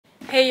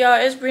Hey y'all,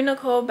 it's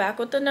Nicole back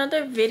with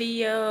another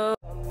video.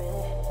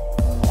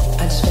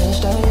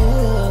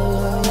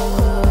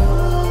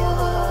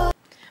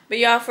 But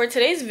y'all, for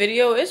today's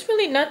video, it's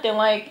really nothing.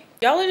 Like,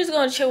 y'all are just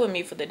gonna chill with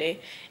me for the day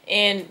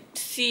and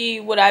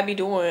see what I be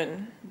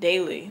doing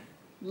daily.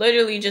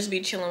 Literally just be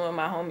chilling with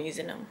my homies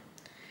and them.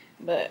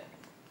 But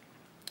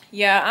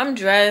yeah, I'm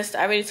dressed.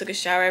 I already took a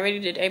shower. I already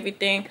did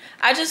everything.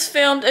 I just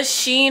filmed a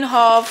Shein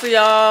haul for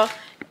y'all.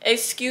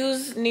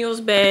 Excuse Neil's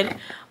bed,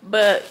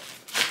 but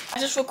I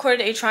just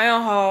recorded a try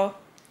on haul,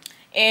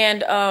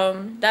 and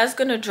that's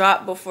gonna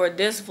drop before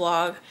this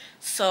vlog.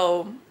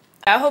 So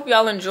I hope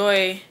y'all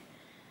enjoy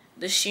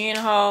the Shein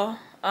haul.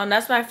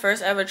 That's my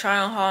first ever try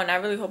on haul, and I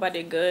really hope I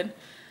did good.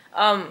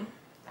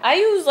 I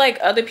use like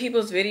other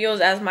people's videos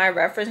as my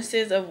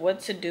references of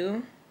what to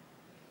do,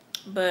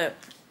 but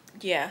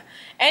yeah.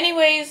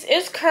 Anyways,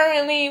 it's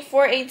currently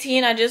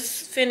 4:18. I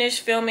just finished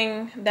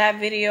filming that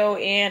video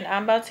and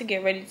I'm about to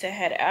get ready to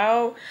head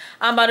out.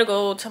 I'm about to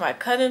go to my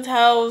cousin's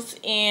house,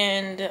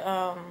 and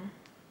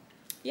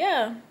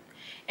yeah,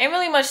 ain't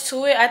really much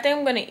to it. I think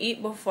I'm gonna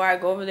eat before I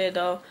go over there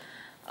though.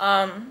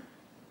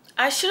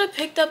 I should have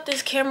picked up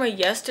this camera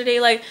yesterday.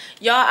 Like,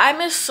 y'all, I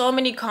miss so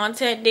many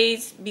content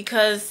days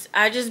because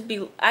I just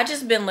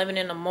been living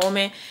in the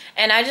moment,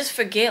 and I just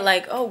forget,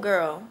 like, oh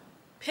girl,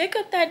 pick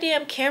up that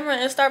damn camera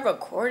and start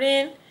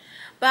recording.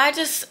 But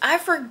I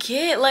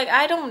forget. Like,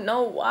 I don't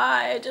know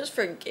why. I just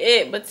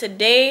forget. But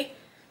today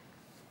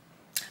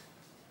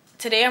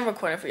I'm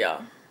recording for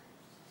y'all.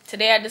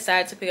 Today I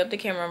decided to pick up the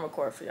camera and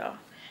record for y'all.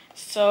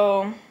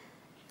 So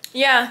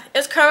yeah,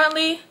 it's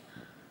currently,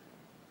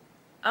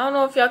 I don't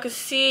know if y'all can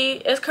see,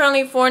 it's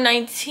currently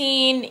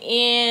 4:19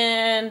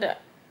 and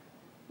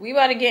we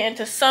about to get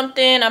into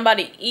something. I'm about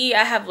to eat.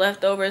 I have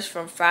leftovers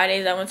from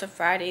Fridays. I went to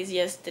Fridays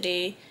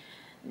yesterday.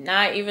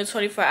 Not even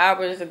 24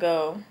 hours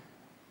ago.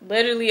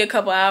 Literally a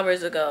couple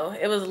hours ago.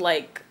 It was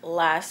like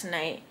last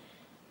night.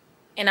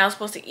 And I was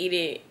supposed to eat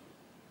it.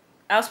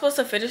 I was supposed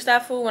to finish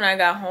that food when I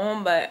got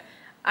home, but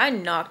I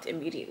knocked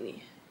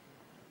immediately.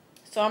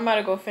 So I'm about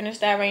to go finish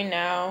that right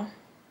now.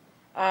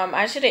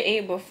 I should have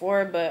ate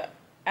before, but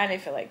I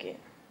didn't feel like it.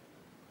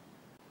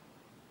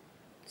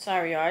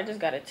 Sorry, y'all. I just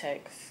got a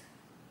text.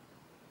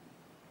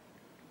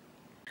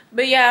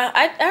 But yeah,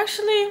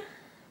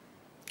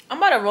 I'm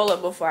about to roll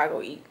up before I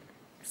go eat.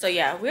 So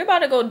yeah, we're about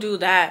to go do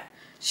that.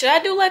 Should I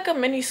do like a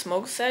mini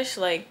smoke sesh?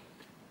 Like,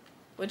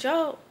 would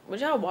y'all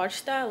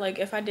watch that? Like,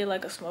 if I did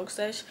like a smoke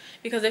sesh?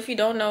 Because if you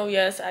don't know,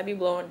 yes, I be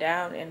blowing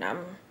down, and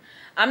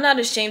I'm not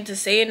ashamed to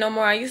say it no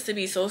more. I used to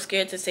be so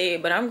scared to say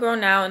it, but I'm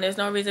grown now, and there's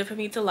no reason for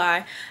me to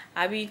lie.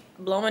 I be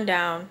blowing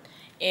down,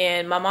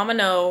 and my mama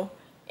know,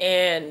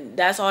 and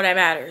that's all that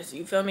matters.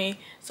 You feel me?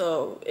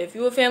 So if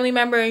you a family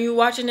member and you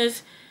watching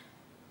this,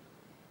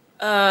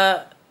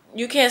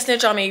 you can't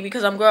snitch on me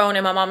because I'm grown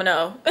and my mama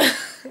know.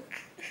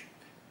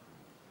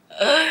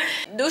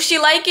 Do she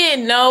like it?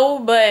 No,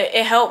 but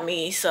it helped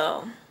me.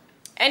 So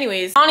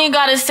anyways, I only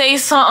gotta say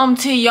something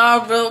to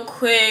y'all real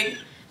quick.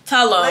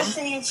 Tell them.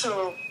 Listen,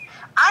 YouTube,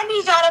 I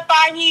need y'all to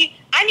find me.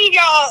 I need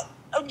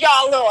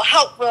y'all little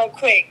help real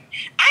quick.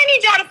 I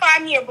need y'all to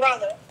find me a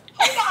brother.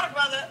 Who got a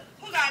brother?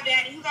 Who got a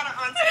daddy? Who got an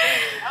auntie?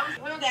 I was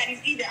real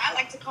daddies either. I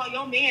like to call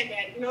your man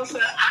daddy. You know, so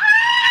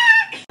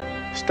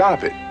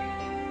Stop it.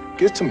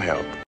 Get some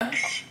help.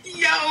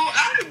 Yo,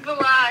 I'm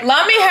blind.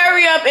 Let me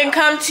hurry up and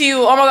come to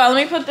you. Oh my god,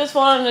 let me put this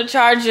phone on the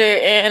charger,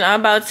 and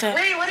I'm about to.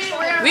 Wait, what are you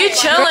wearing? We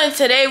chilling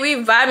today.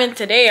 We vibing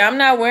today. I'm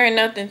not wearing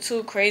nothing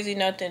too crazy,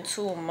 nothing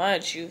too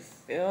much. You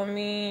feel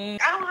me?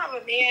 I don't have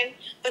a man,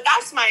 but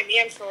that's my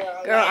man for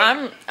real. Girl,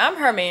 like, I'm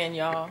her man,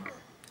 y'all.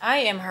 I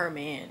am her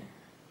man.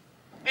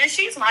 and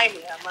she's my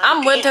man. Like,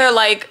 I'm with her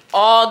like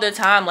all the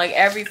time, like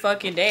every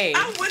fucking day.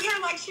 I'm with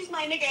her like she's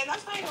my nigga, and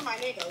that's not even my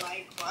nigga.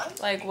 Like what?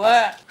 Like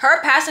what?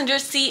 Her passenger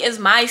seat is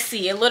my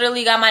seat. It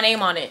literally got my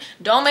name on it.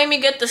 Don't make me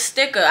get the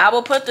sticker. I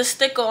will put the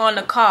sticker on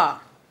the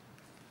car.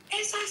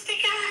 It's a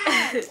sticker.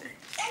 It's a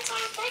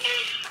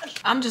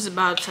sticker. I'm just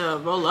about to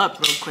roll up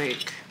real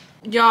quick.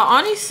 Y'all,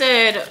 Ani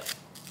said,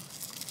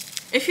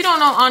 if you don't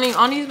know Ani,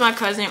 Ani's my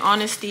cousin.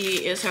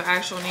 Honesty is her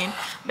actual name.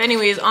 But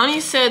anyways,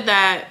 Ani said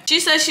that she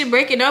said she's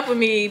breaking up with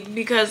me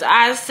because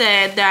I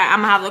said that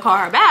I'm gonna have to call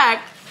her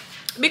back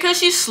because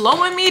she's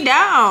slowing me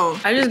down.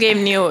 I just gave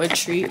Neil a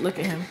treat. Look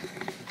at him.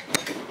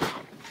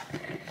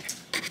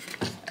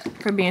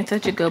 For being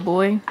such a good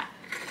boy.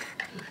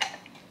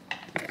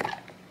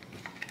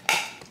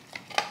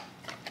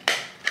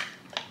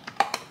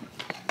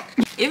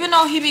 Even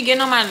though he be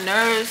getting on my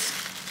nerves,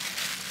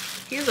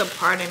 he's a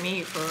part of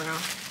me for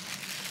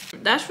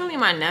real. That's really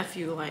my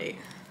nephew. Like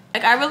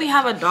I really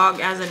have a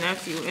dog as a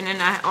nephew, and then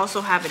I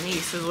also have a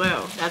niece as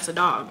well. That's a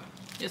dog.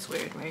 It's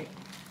weird, right?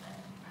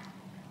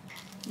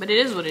 But it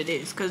is what it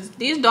is, because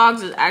these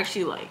dogs is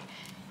actually like,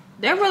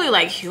 they're really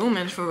like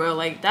humans for real.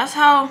 Like that's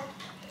how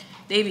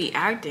they be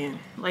acting.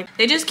 Like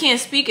they just can't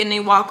speak and they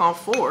walk on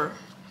four.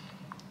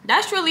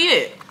 That's really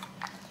it.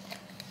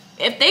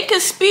 If they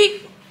could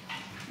speak,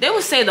 they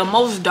would say the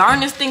most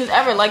darnest things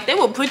ever. Like they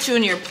would put you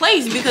in your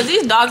place, because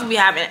these dogs be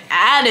having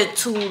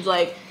attitudes.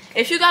 Like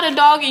If you got a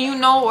dog and you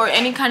know, or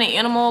any kind of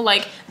animal,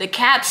 like the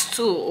cats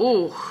too.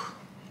 Ooh.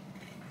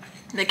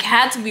 The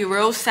cats be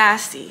real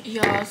sassy.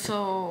 Y'all,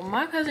 so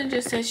my cousin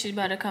just said she's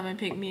about to come and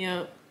pick me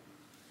up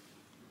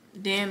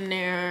damn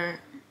near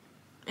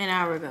an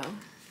hour ago.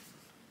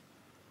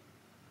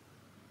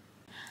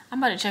 I'm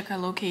about to check her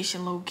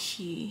location low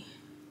key.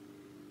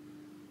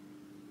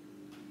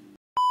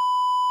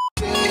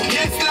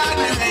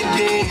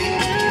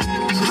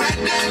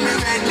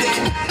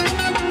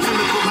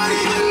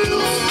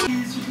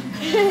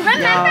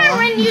 Remember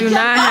when you do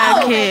not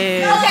have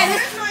kids. Okay,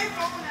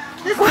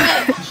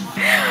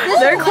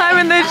 They're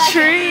climbing the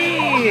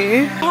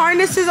tree.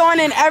 Harnesses on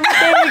and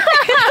everything.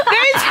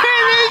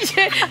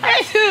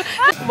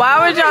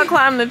 Why would y'all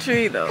climb the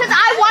tree though? because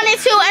I wanted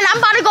to, and I'm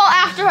about to go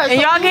after her. And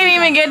y'all can't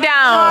even get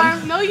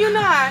down. No, you're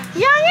not.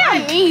 Yeah.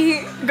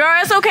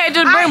 Girl, it's okay.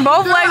 Just bring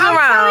both legs I'm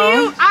around.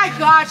 telling you, I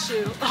got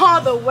you all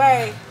the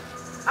way.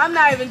 I'm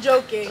not even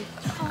joking.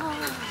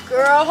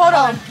 Girl, hold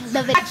on.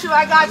 I got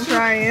you.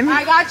 Trying.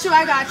 I got you.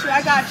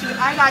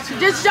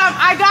 Just jump.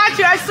 I got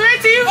you. I swear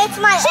to you. It's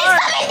my She's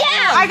coming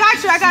down. I got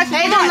you.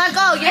 Hey, don't let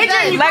go. You're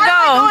Adrian, you Let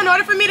gotta go. in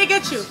order for me to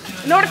get you.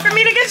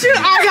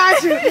 I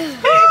got you.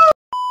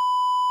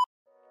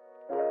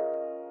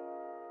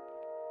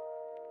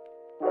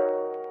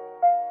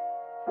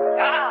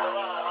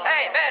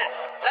 Hey, Belle,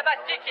 la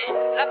pastiki,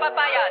 la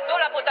papaya, do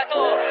la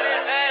potato,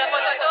 la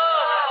potato.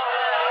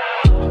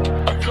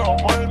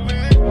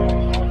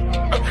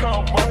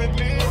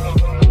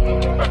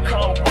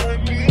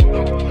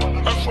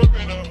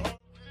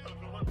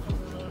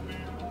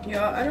 Yo,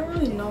 I don't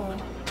really know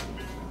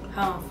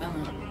how I'm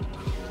feeling.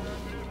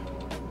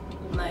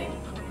 Like,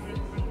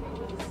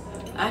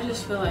 I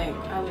just feel like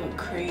I look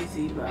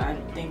crazy, but I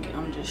think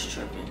I'm just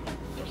tripping.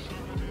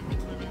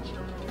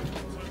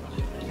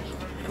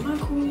 Am I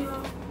cool,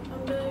 y'all?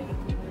 I'm good.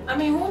 I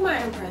mean, who am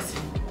I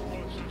impressing?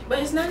 But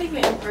it's not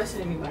even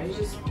impressing anybody. It's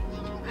just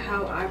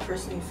how I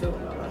personally feel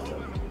about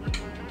myself.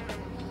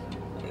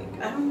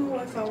 Like, I don't know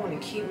if I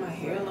want to keep my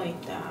hair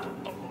like that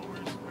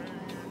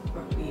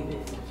or leave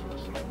it.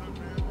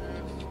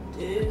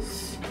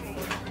 This.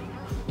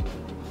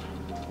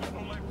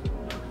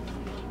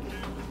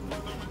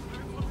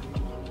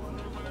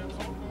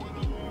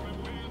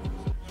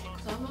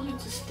 Cause I wanted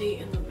to stay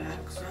in the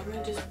back, so I'm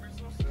gonna just. I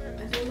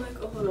did like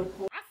a little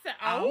pole.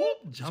 Oh,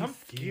 jump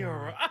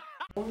scare.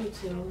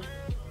 Ponytail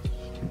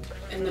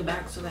in the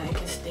back so that I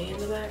can stay in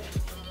the back,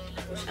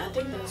 which I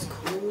think that's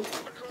cool.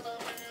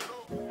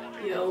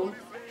 Yo.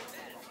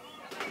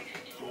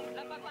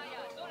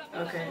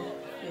 Okay,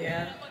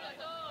 yeah.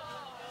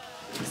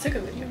 Let's take a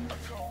video.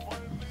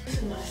 This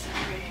is my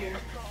side right here.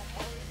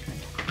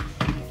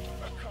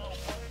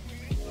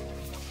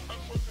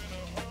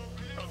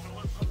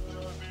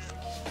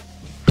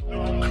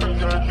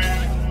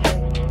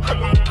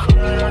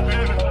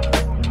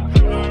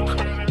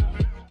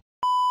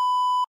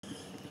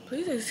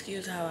 Please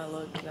excuse how I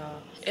look,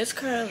 y'all. It's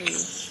currently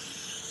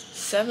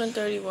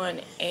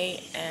 7:31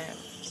 a.m.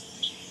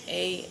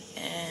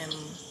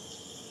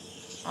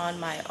 on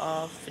my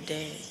off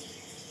day.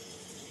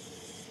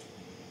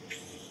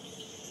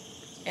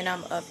 And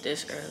I'm up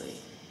this early.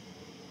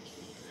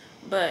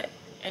 But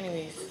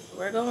anyways,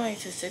 we're going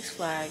to Six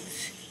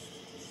Flags,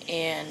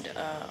 and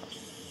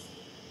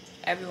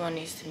everyone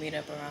needs to meet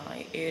up around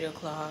like 8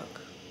 o'clock.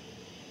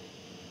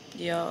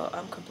 Yo,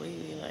 I'm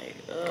completely like,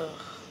 ugh.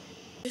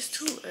 It's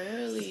too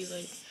early.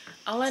 Like,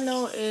 all I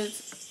know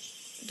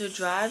is the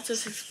drive to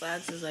Six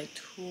Flags is like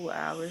 2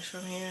 hours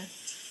from here.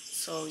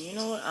 So, you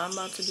know what I'm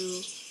about to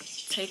do?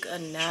 Take a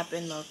nap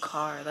in the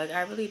car. Like,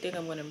 I really think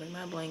I'm going to bring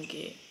my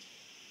blanket.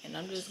 And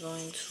I'm just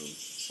going to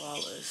fall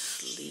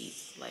asleep.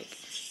 Like,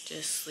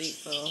 just sleep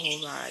for the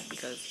whole ride.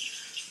 Because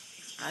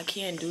I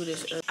can't do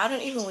this early. I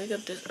don't even wake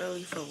up this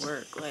early for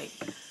work. Like,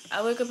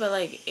 I wake up at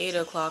like 8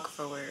 o'clock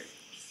for work.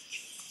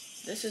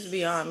 This is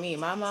beyond me.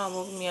 My mom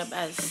woke me up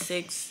at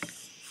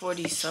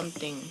 6:40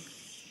 something.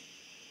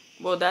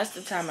 Well, that's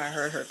the time I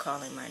heard her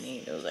calling my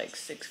name. It was like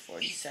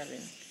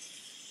 6:47.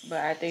 But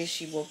I think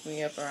she woke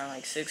me up around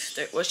like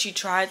 6:30. Well, she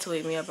tried to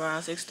wake me up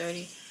around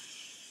 6:30.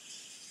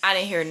 I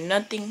didn't hear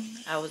nothing.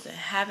 I wasn't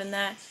having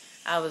that.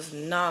 I was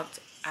knocked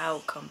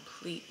out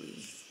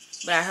completely.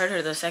 But I heard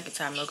her the second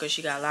time though, because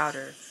she got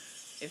louder.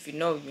 If you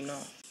know, you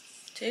know.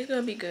 Today's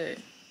gonna be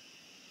good.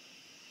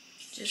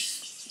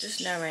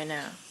 Just not right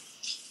now.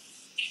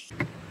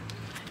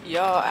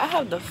 Y'all, I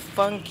have the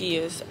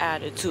funkiest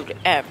attitude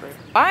ever.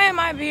 Why am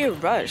I being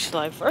rushed?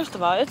 Like, first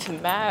of all, it's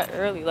mad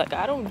early. Like,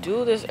 I don't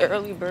do this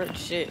early bird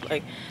shit,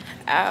 like,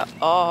 at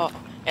all.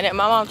 And then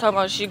my mom talking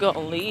about she gonna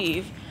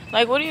leave.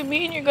 Like, what do you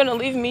mean you're gonna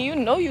leave me? You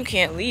know you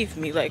can't leave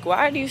me. Like,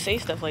 why do you say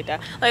stuff like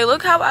that? Like,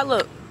 look how I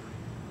look.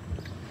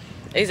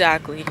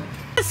 Exactly.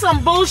 It's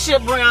some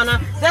bullshit,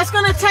 Brianna. That's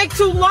gonna take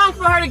too long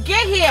for her to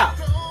get here.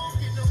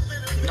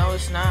 No,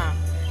 it's not.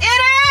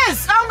 It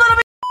is! I'm gonna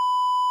be...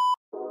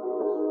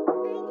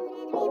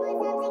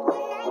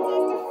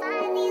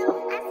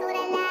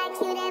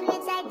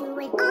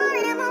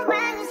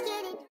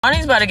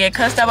 Ronnie's about to get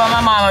cussed out by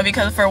my mama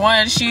because for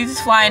one, she's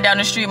flying down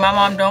the street. My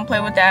mom don't play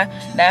with that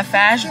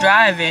fast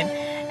driving.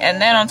 And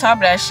then on top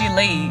of that, she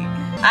late.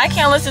 I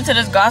can't listen to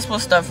this gospel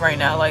stuff right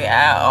now, like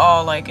at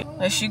all. Like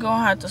she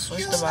gonna have to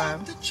switch the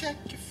vibe.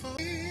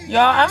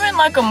 Y'all, I'm in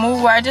like a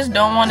mood where I just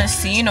don't want to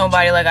see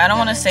nobody. Like I don't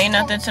want to say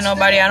nothing to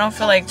nobody. I don't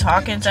feel like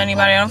talking to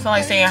anybody. I don't feel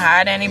like saying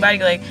hi to anybody.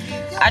 Like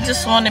I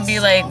just want to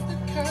be like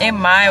in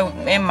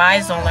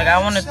my zone. Like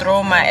I want to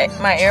throw my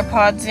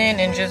AirPods in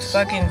and just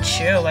fucking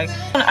chill. Like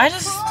I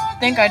just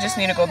think I just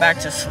need to go back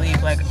to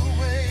sleep. Like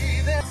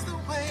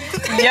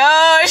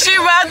yo, she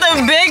brought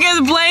the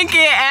biggest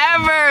blanket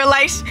ever.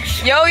 Like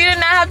yo, you did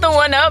not have to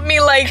one up me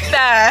like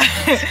that.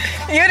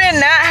 You did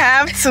not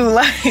have to.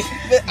 Like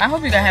I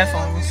hope you got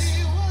headphones.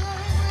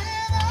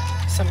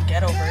 Some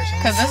ghetto version.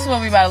 Cause this is what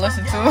we about to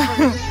listen to.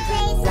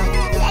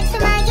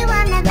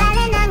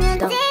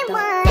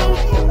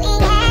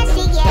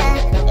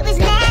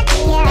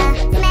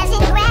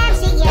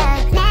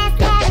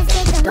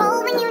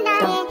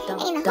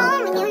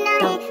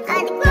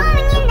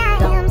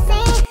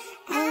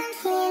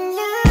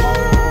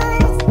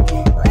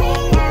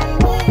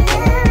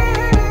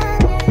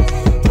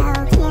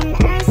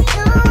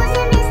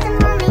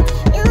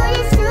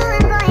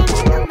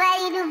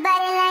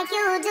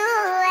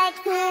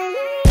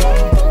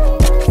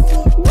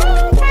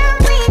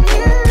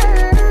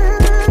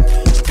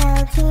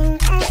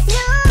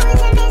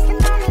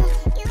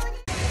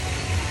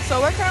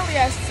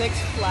 Six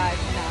Flags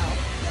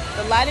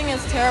now. The lighting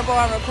is terrible.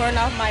 I'm recording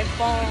off my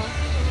phone,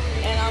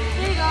 and I'm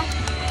with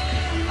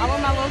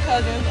my little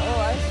cousins. Oh,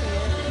 I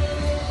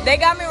see it. They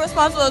got me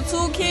responsible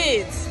for 2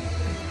 kids.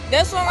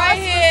 This one right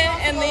here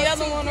and the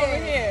other one over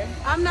here.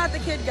 I'm not the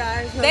kid,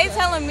 guys. They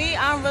telling me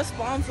I'm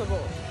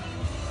responsible.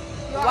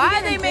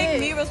 Why they make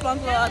me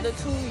responsible of the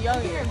 2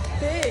 youngest?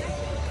 Big.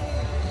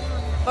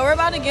 But we're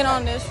about to get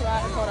on this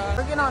ride. Hold on.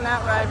 We're getting on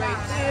that ride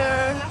right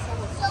there.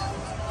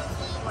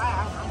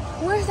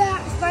 Where's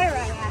that spider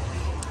ride at?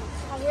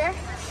 Over here?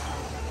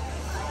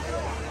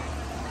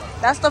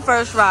 That's the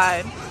first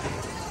ride.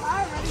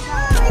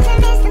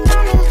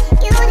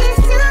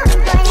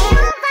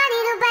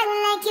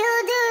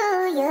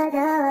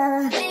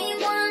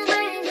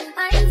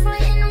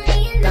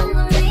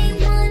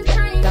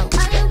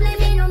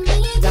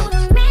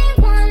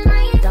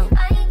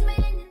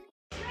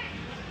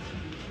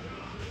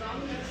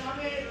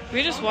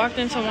 We just walked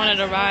into one of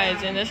the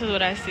rides and this is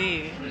what I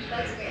see.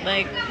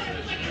 Like,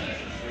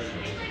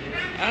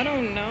 I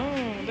don't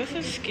know. This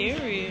is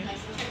scary.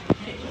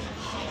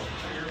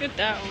 Look at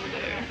that over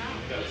there.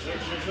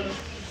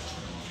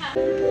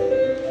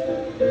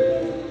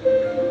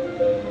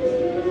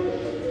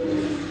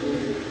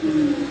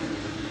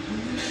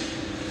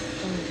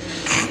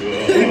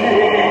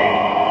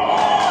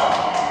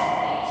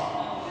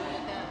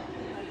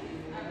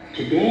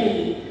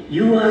 Today,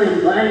 you are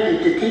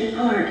invited to take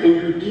part in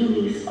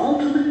Houdini's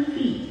ultimate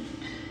feat,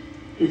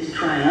 his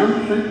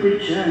triumphant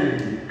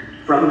return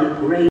from the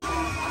grave.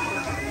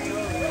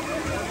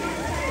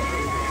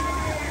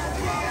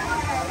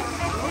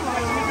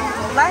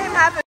 Let him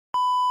have it.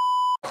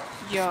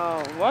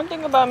 Yo, one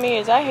thing about me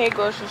is I hate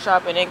grocery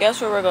shopping, and guess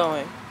where we're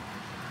going?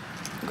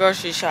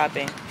 Grocery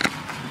shopping.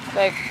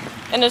 Like,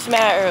 and it's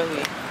mad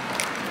early.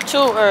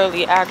 Too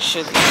early,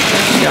 actually.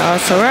 Y'all,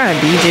 so we're at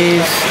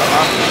BJ's.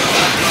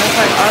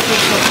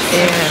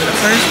 And the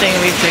first thing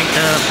we picked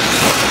up,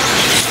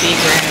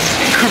 Seagram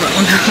and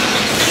Corona.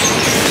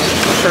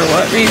 For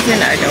what reason,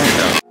 I don't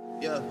know.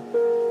 Yeah.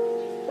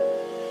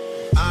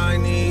 I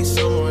need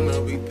someone to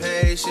be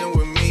patient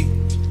with me.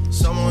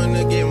 Someone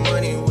to get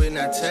money when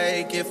I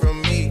take it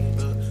from me.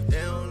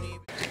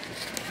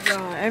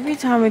 Y'all, every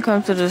time we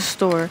come to the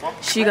store,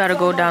 she gotta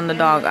go down the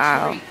dog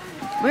aisle.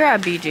 We're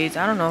at BJ's.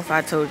 I don't know if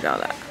I told y'all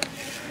that.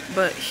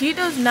 But he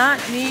does not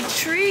need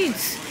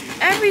treats.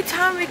 Every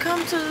time we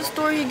come to the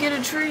store, he get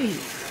a treat.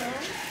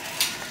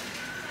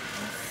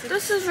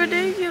 This is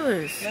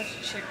ridiculous. That's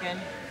chicken,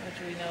 which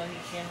we know he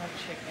can't have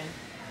chicken.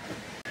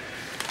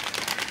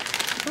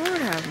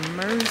 Lord have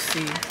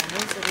mercy.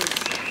 Most of these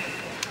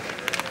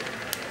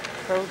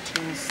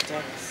protein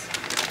sticks.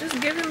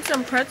 Just give him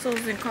some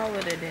pretzels and call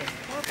it a day.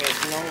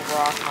 There's no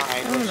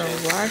rawhide. I don't know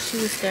why she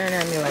was staring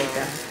at me like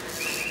that.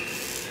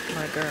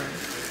 My girl.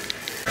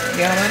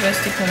 Yeah, my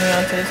bestie put me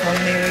onto this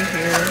lemonade right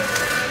here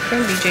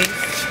from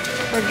BJ's.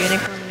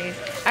 Organic lemonade.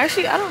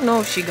 Actually, I don't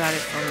know if she got it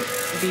from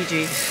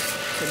BJ's,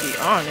 to be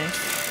honest.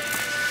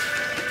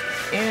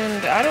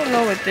 And I don't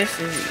know what this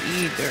is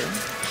either.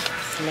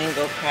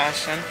 Mango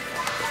passion.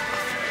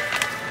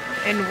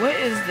 And what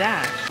is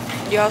that?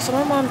 Y'all, so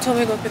my mom told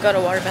me to go pick out a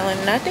watermelon,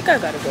 and I think I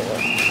gotta go.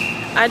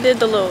 I did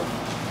the little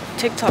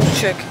TikTok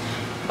trick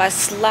by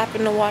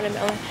slapping the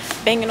watermelon,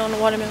 banging on the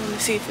watermelon to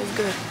see if it's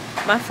good.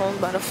 My phone's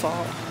about to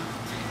fall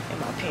in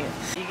my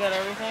pants. You got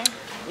everything?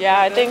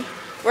 Yeah, I think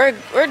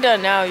we're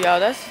done now, y'all.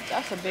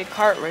 That's a big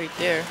cart right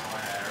there.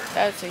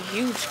 That's a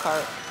huge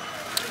cart.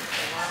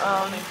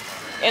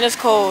 And it's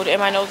cold, and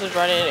my nose is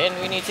running, and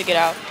we need to get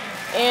out.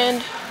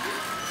 And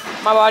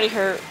my body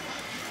hurt.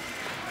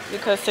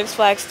 because Six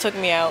Flags took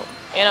me out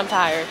and I'm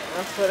tired.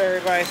 That's what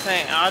everybody's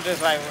saying. I was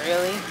just like,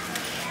 really?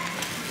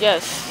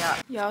 Yes. Yeah.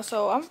 Y'all,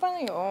 so I'm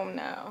finally home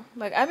now.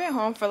 Like, I've been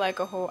home for like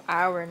a whole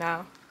hour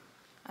now.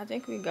 I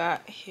think we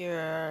got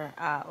here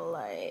at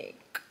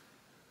like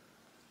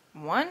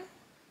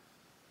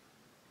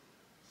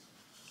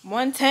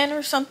 1:10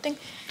 or something.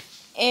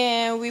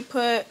 And we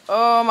put,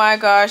 oh my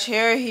gosh,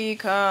 here he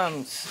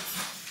comes.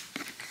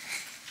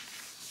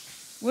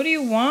 What do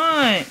you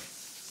want?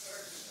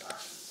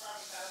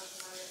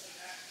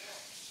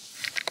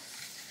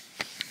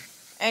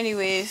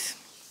 Anyways,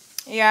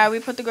 yeah, we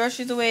put the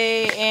groceries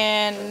away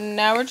and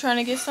now we're trying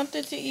to get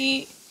something to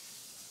eat.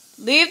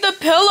 Leave the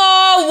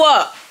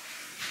pillow!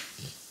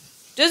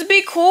 Just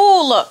be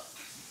cool.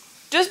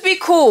 Just be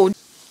cool.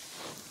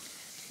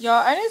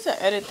 Y'all, I need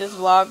to edit this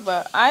vlog,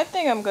 but I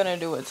think I'm gonna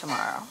do it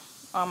tomorrow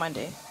on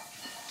Monday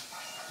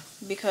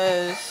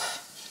because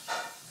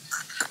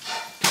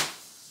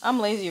I'm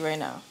lazy right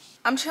now.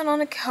 I'm chilling on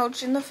the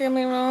couch in the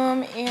family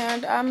room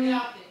and I'm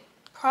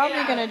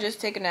probably gonna just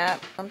take a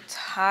nap. I'm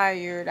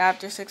tired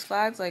after Six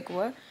Flags. Like,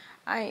 what?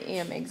 I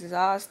am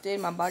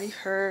exhausted. My body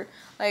hurt.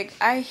 Like,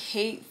 I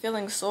hate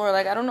feeling sore.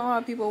 Like, I don't know how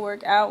people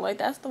work out. Like,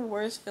 that's the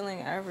worst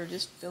feeling ever,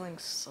 just feeling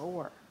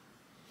sore.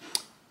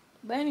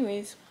 But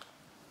anyways,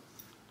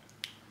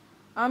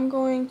 I'm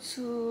going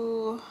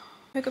to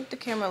pick up the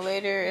camera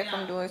later if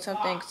I'm doing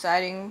something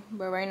exciting.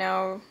 But right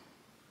now,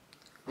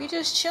 we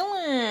just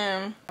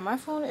chilling. My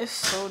phone is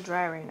so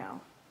dry right now.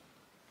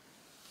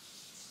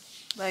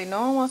 Like,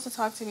 no one wants to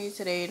talk to me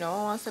today. No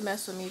one wants to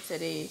mess with me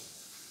today.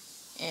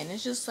 And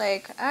it's just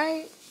like,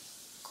 alright,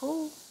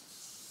 cool.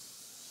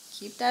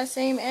 Keep that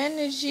same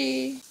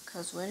energy.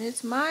 Because when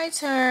it's my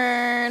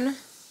turn,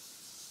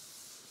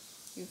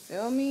 you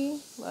feel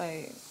me?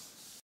 Like,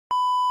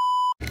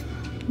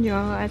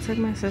 y'all, I took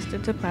my sister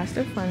to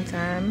Plastic Fun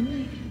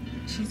Time.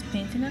 She's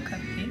painting a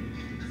cupcake.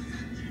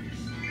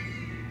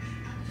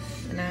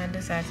 And I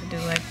decided to do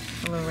like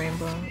a little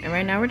rainbow. And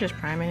right now we're just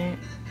priming it.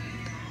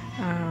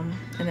 And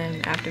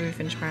then after we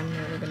finish priming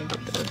it, we're gonna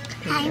get the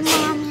paint. Hi,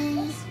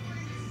 Mommy.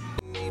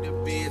 Need to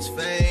be as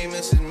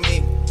famous as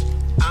me.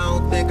 I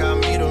don't think I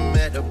meet them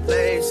at the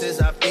places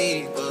I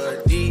be,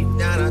 but deep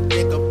down I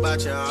think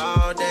about you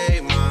all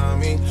day,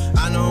 mommy.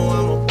 I know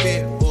I'm a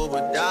pit bull,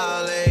 but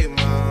darling,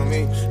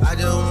 mommy, I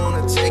just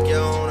wanna take you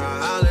on a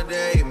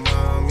holiday,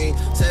 mommy.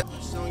 Say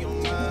what's on your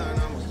mind,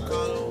 I'ma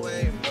call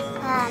away,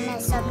 mommy.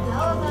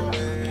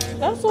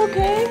 That's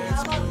okay.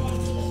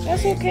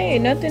 That's okay.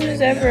 Nothing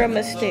is ever a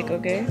mistake,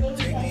 okay?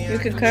 You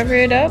can cover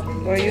it up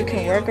or you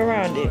can work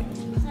around it.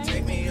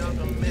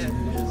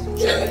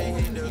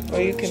 Or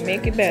you can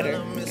make it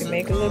better. You can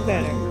make it look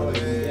better.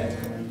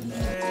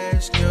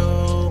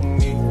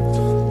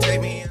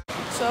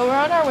 So we're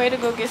on our way to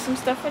go get some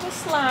stuff for the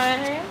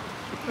slime.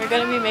 We're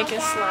going to be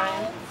making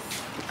slime.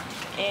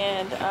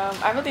 And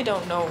I really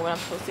don't know what I'm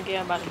supposed to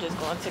get. I'm about to just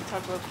go on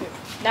TikTok real quick.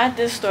 Not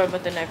this store,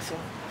 but the next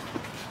one.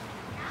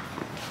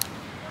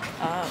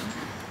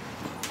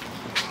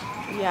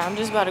 Yeah, I'm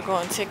just about to go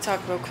on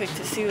TikTok real quick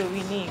to see what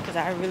we need because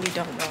I really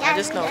don't know. I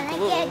just know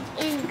glue. Get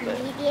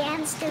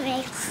ingredients to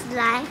make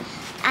slime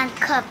and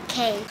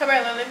cupcake. Come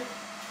here, Lily.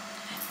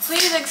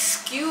 Please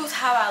excuse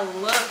how I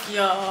look,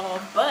 y'all,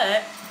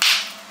 but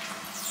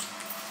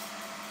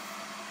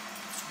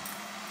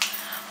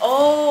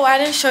oh, I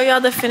didn't show y'all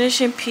the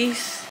finishing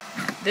piece.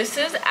 This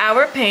is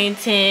our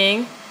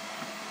painting.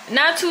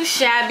 Not too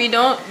shabby.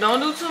 Don't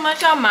do too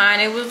much on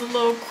mine. It was a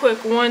little quick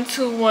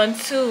 1-2,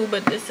 1-2,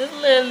 but this is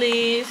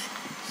Lily's.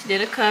 She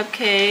did a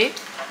cupcake.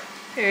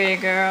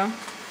 Period, girl.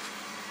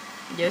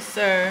 Yes,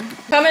 sir.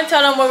 Come and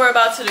tell them what we're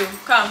about to do.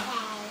 Come.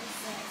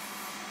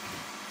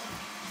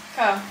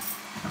 Come.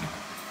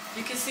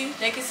 You can see?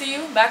 They can see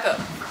you? Back up.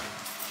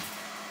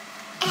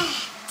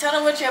 Tell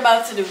them what you're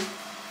about to do.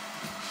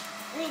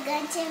 We're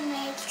going to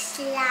make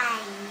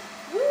slime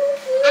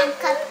and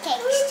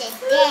cupcakes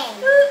today.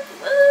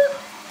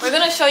 We're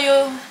going to show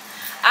you.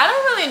 I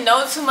don't really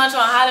know too much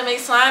on how to make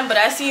slime, but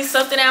I seen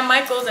something at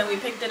Michael's and we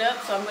picked it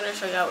up, so I'm going to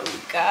show y'all what we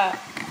got.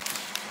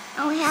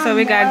 So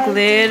we got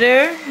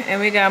glitter,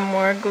 and we got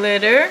more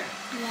glitter.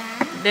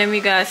 Yeah. Then we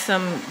got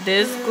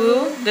this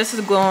glue. This is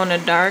glow in the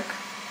dark.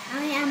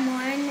 And we have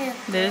more in the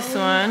This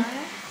one.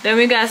 Then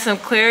we got some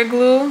clear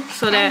glue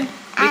so that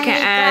we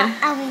can add.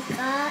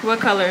 What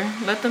color?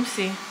 Let them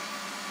see.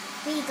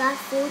 We got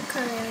food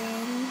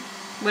coloring.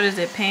 What is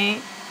it?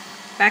 Paint?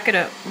 Back it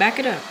up. Back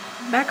it up.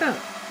 Back up.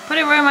 Put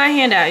it where my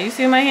hand at. You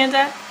see where my hand's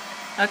at?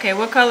 Okay,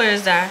 what color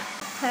is that?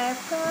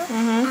 Purple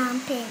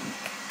and pink.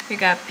 We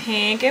got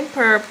pink and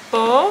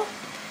purple.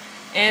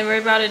 And we're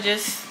about to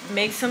just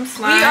make some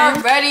slime. We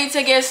are ready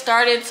to get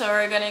started, so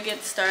we're gonna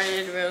get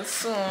started real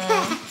soon.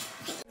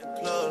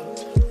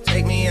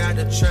 Take me out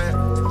the trap,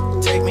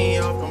 take me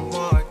off the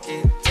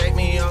market, take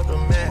me off the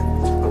map.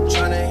 I'm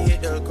tryna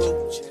hit the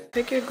Gucci.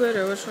 Pick your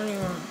glitter. Which one you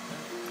want?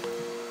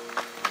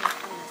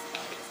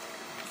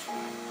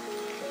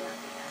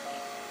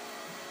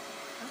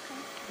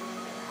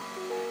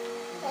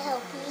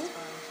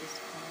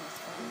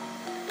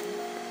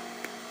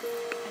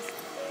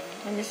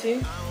 Let me see.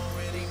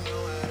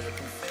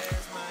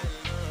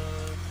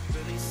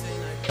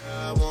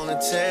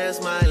 wanna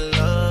test my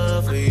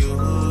love for you.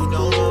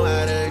 Don't know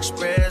how to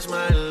express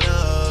my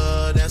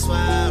love. That's why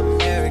I'm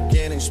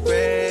American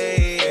Express.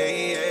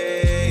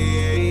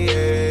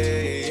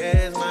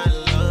 My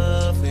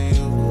love for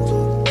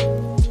you.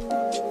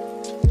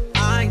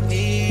 I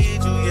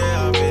need you,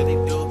 yeah, I really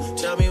do.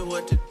 Tell me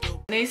what to do.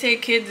 They say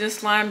kids and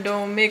slime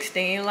don't mix,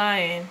 they ain't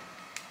lying.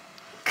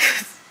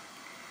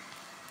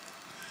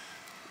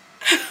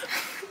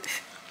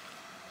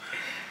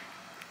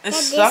 Get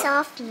It's this stuck.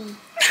 off me.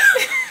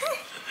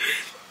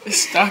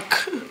 It's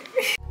stuck.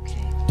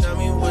 Tell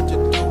me what to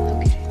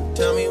do.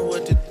 Tell me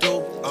what to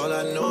do. All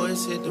I know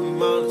is hit the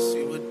mall and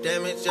see what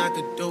damage I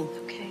could do.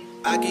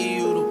 I give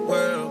you the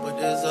world, but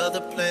there's other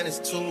planets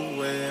too.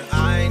 And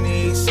I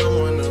need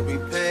someone to be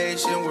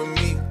patient with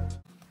me.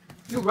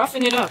 You're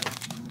roughing it up.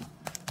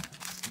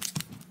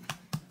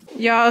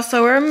 Y'all,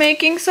 so we're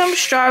making some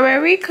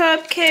strawberry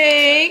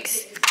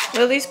cupcakes.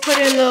 Lily's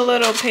putting the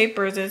little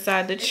papers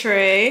inside the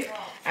tray.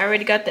 I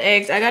already got the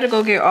eggs. I gotta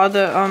go get all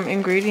the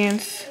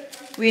ingredients.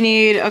 We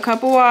need a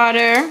cup of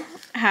water,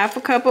 half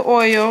a cup of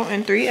oil,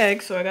 and 3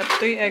 eggs. So I got the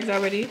 3 eggs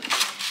already.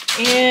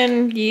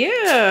 And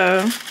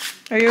yeah.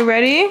 Are you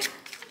ready?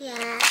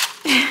 Yeah.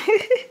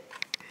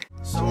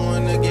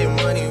 Someone to get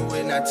money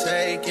when I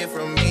take it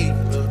from me.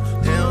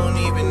 They don't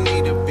even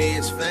need to be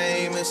as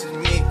famous as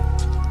me.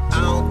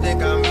 I don't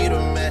think I meet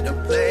them at the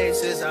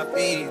places I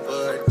be,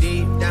 but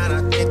deep down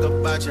I think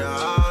about you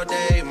all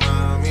day,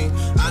 mommy.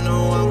 I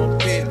know I'm a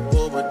pit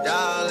bull, but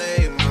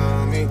darling,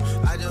 mommy,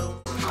 I just.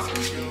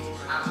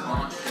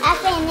 I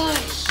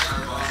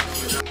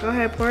finished. Go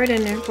ahead, pour it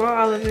in there. Pour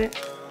all of it.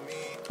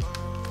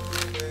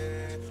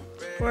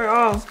 Pour it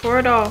all. Pour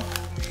it all.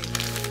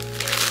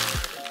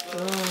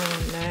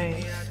 Oh,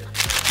 nice.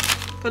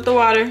 Put the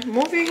water.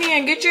 Move your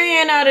hand. Get your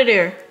hand out of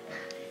there.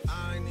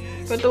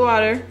 Put the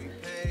water.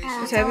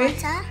 It's heavy.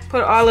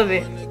 Put all of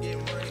it.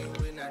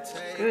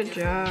 Good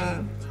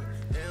job.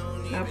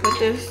 Now put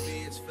this.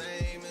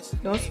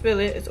 Don't spill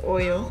it. It's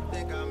oil.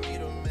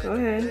 Go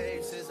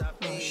ahead.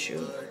 Oh,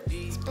 shoot.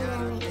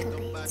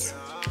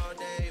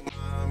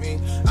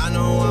 I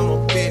know I'm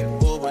a pit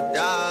bull, but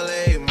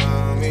darling,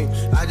 mommy,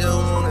 I just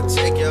wanna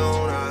take you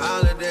on a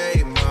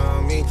holiday,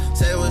 mommy.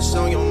 Say what's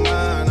on your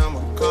mind,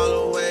 I'ma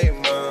call away,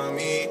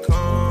 mommy.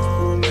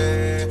 Come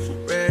and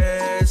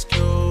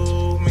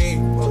rescue me.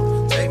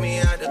 Oh, take me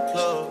out the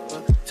club,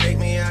 take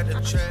me out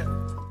the trap,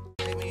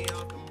 take me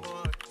off the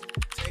mark,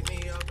 take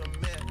me off the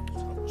map.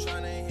 I'm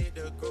tryna hit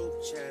the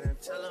group chat and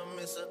tell them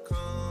it's a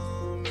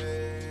come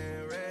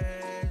and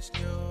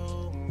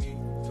rescue me.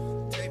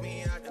 Take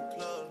me out the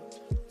club,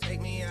 take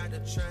me out the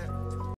trap.